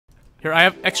Here, I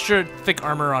have extra thick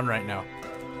armor on right now.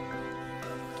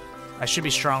 I should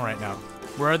be strong right now.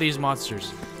 Where are these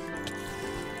monsters?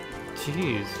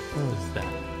 Jeez, what is that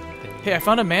thing? Hey, I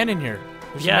found a man in here.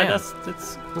 There's a man.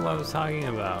 That's who I was talking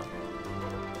about.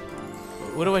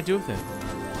 What do I do with him?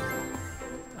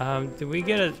 Did we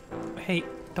get a... Hey,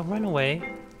 don't run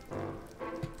away.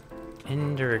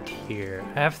 Ender tier.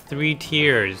 I have 3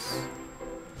 tiers.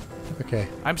 Okay.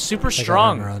 I'm super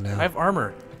strong. armor on now. I have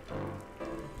armor.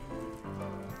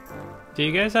 Do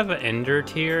you guys have an Ender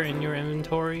tier in your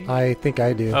inventory? I think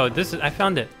I do. Oh, this is... I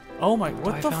found it. Oh my...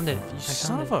 What I the... found it. You I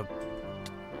son found of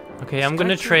a... Okay, I'm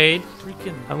gonna trade.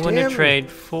 Freaking... I'm gonna trade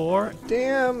 4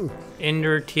 Damn.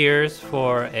 Ender tiers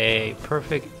for a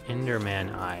perfect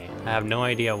Enderman eye. I have no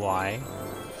idea why,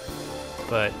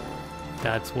 but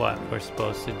that's what we're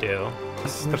supposed to do.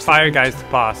 The fire guy's the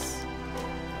boss.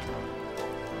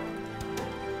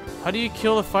 How do you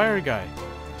kill the fire guy?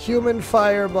 Human I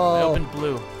fireball. opened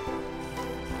blue.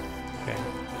 Okay.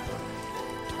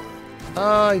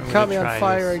 Oh, you I'm caught me gonna on try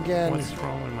fire this. again. What's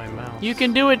wrong with my mouse? You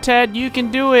can do it, Ted. You can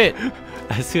do it.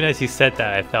 As soon as you said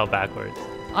that, I fell backwards.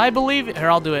 I believe it. Here,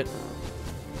 I'll do it.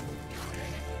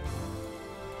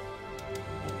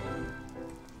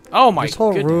 Oh my This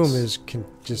whole goodness. room is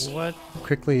just What?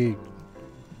 quickly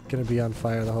gonna be on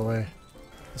fire the whole way.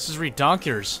 This is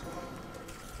redonkers.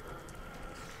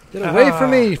 Get away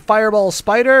from me, fireball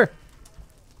spider!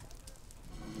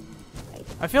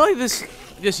 I feel like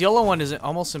this yellow one is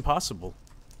almost impossible.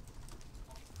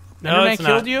 No, Enderman it's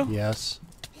killed not. you? Yes.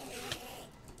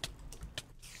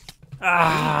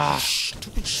 Ah!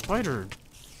 Stupid spider.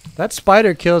 That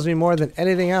spider kills me more than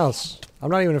anything else. I'm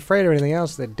not even afraid of anything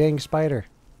else. That dang spider.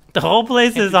 The whole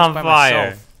place is on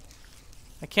fire.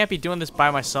 I can't be doing this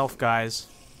by myself, guys.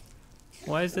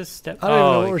 Why is this step? I don't even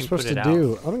know Oh, what you we're can supposed put to it out.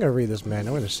 do. I'm gonna read this, man.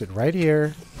 I'm gonna sit right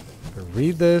here, I'm gonna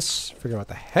read this, figure out what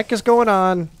the heck is going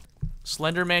on.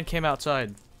 Slender Man came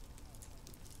outside.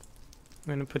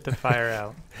 I'm gonna put the fire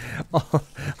out.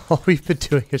 All we've been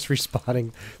doing is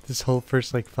respawning this whole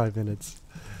first like 5 minutes.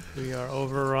 We are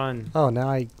overrun. Oh,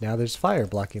 now there's fire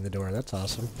blocking the door. That's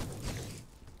awesome.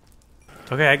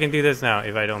 Okay, I can do this now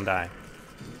if I don't die.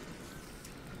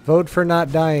 Vote for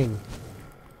not dying.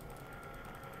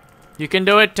 You can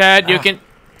do it, Ted. You can.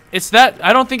 It's that.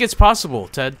 I don't think it's possible,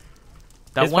 Ted.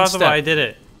 That It's one possible. step. I did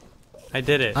it. I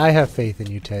did it. I have faith in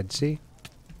you, Ted. See?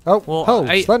 Oh, Well,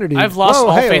 Slender Dude. I've lost Whoa,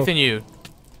 all hey-o. faith in you.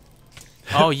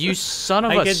 Oh, you son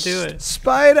of a... I can do it.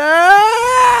 Spider!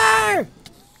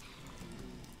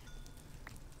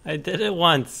 I did it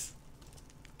once,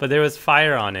 but there was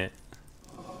fire on it.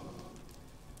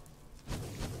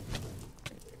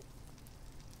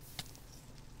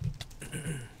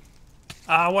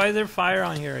 Why is there fire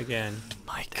on here again?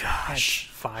 My gosh.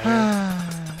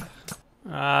 Fire.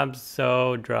 I'm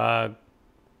so drunk.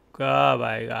 Oh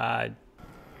my god.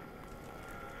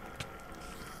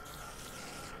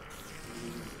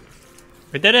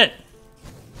 I did it!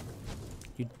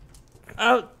 You-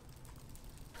 Oh!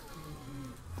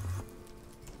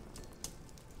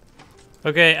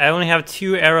 Okay, I only have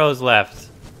 2 arrows left.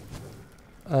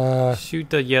 Shoot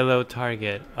the yellow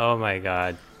target. Oh my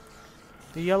god.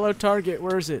 The yellow target,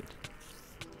 where is it?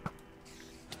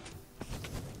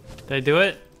 Did I do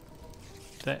it?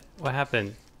 What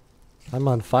happened? I'm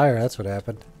on fire. That's what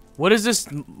happened. What is this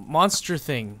monster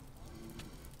thing?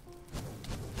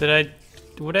 What'd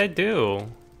I do?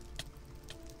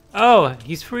 Oh,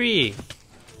 he's free.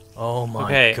 Oh my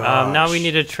Okay, gosh. now we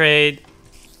need to trade.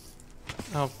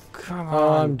 Oh, come on.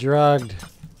 Oh, I'm drugged.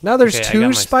 Now there's Okay, I got 2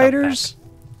 my stuff spiders?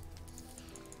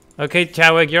 Okay,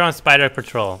 Chadwick, you're on spider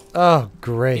patrol. Oh, Me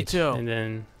great. too. And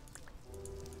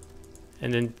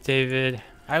then David,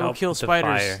 I will help kill with the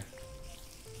spiders. fire.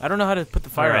 I don't know how to put the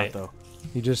fire Alright. out, though.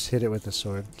 You just hit it with the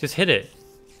sword. Just hit it.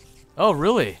 Oh,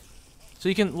 really? So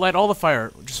you can light all the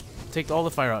fire. Just take all the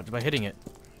fire out by hitting it.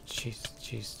 Jeez,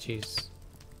 jeez, jeez.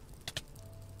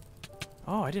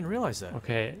 Oh, I didn't realize that.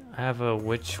 Okay, I have a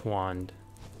witch wand.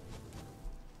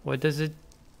 What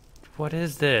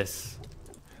is this?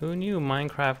 Who knew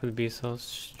Minecraft would be so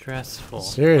stressful?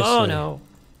 Seriously. Oh no.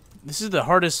 This is the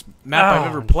hardest map I've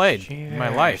ever played in my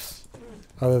life.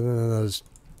 Other than those...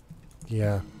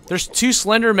 Yeah. There's 2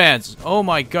 Slendermans. Oh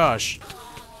my gosh.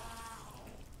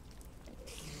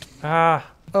 Ah.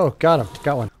 Oh, got him.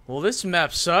 Got one. Well, this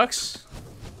map sucks.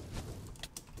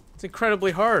 It's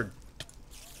incredibly hard.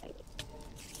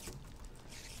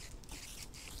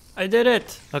 I did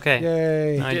it! Okay.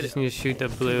 Yay. Now I did just it. need to shoot the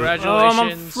blue. Congratulations. Oh,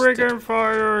 I'm on friggin'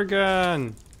 fire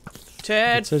again!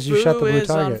 Ted It says you shot the blue is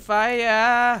on target.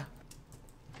 fire.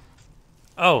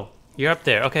 Oh, you're up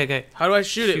there. Okay, okay. How do I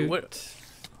shoot it?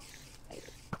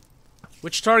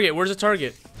 Which target? Where's the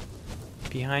target?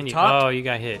 Behind you. Top? Oh, you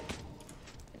got hit.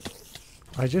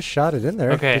 I just shot it in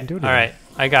there. Okay, Didn't do anything. alright.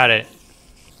 I got it.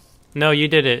 No, you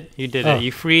did it. You did Oh. it.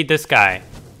 You freed this guy.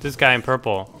 This guy in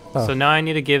purple. Oh. So now I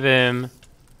need to give him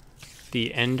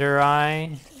the Ender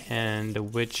Eye and the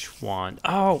Witch Wand.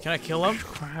 Oh! Can I kill him?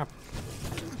 Crap.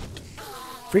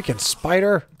 Freaking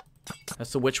spider.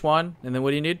 That's the witch wand. And then what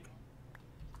do you need?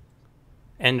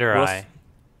 Ender Wolf. Eye.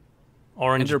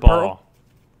 Orange Ender ball. pearl?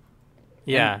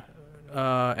 Yeah.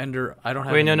 Ender. I don't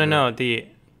have. Wait, an no. Ender. The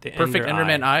Perfect Ender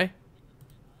Enderman eye.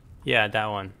 Yeah, that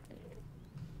one.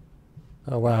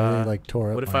 Oh wow, you like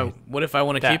tore up. What if I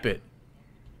want to That- keep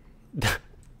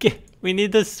it? We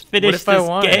need to finish if I this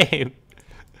want it? game.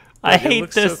 I It hate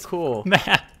looks this so cool. map.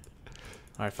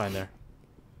 All right, fine there.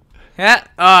 Yeah.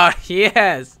 Ah,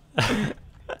 yes. There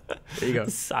you go.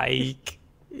 Psych.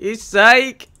 It's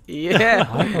psych. Yeah.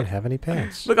 I don't have any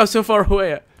pants. Look, I'm so far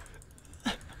away.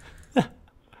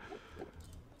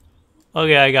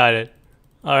 Okay, I got it.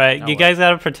 Alright, Now you what? guys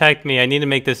gotta protect me. I need to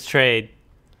make this trade.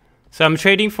 So I'm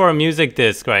trading for a music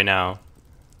disc right now.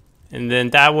 And then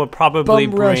that will probably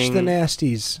Bum rush bring... the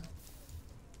nasties.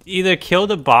 either kill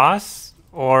the boss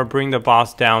or bring the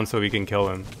boss down so we can kill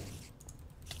him.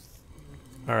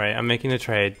 Alright, I'm making the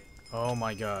trade. Oh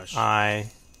my gosh.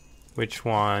 Which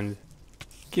one?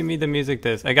 Give me the music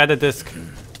disc. I got the disc.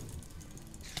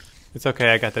 It's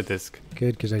okay, I got the disc.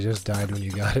 Good, because I just died when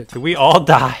you got it. Did we all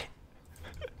die?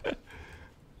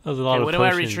 That was a lot Okay, of what am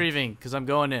I potion. retrieving? Because I'm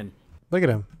going in. Look at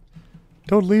him.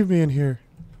 Don't leave me in here.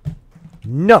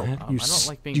 No, you I don't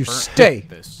like being you burnt stay. like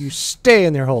this. You stay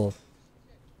in their hole.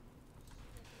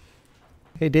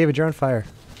 Hey, David, you're on fire.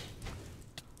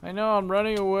 I know, I'm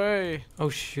running away. Oh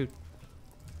shoot.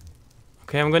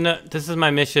 Okay, I'm gonna... this is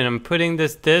my mission. I'm putting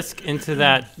this disc into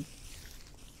that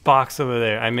box over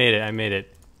there. I made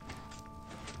it.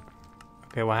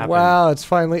 Okay, what happened? Wow, it's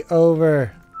finally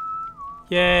over.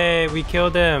 Yay, we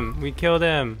killed him. We're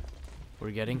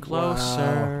getting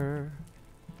closer.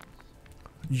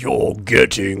 You're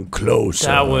getting closer.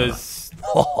 That was...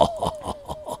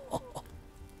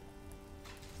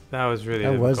 that was really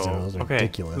That was difficult.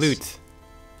 ridiculous. Okay, loot.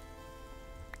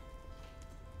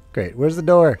 Great. Where's the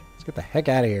door? Let's get the heck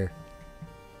out of here.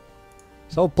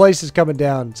 This whole place is coming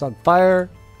down. It's on fire.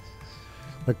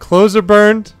 My clothes are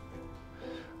burned.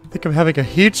 I think I'm having a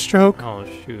heat stroke. Oh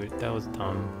shoot, that was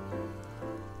dumb.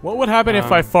 What would happen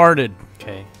if I farted?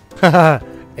 Okay.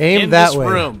 Aim in that this way.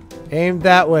 room. Aim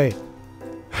that way.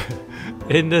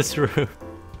 In this room.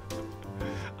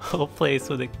 Whole place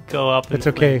would go up in It's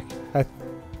okay.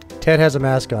 Ted has a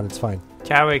mask on. It's fine.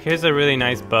 Chadwick, here's a really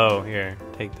nice bow. Here,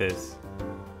 take this.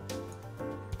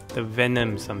 The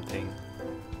Venom something.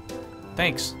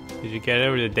 Thanks. Did you get it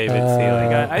or did David steal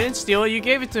it? I didn't steal it. You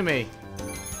gave it to me.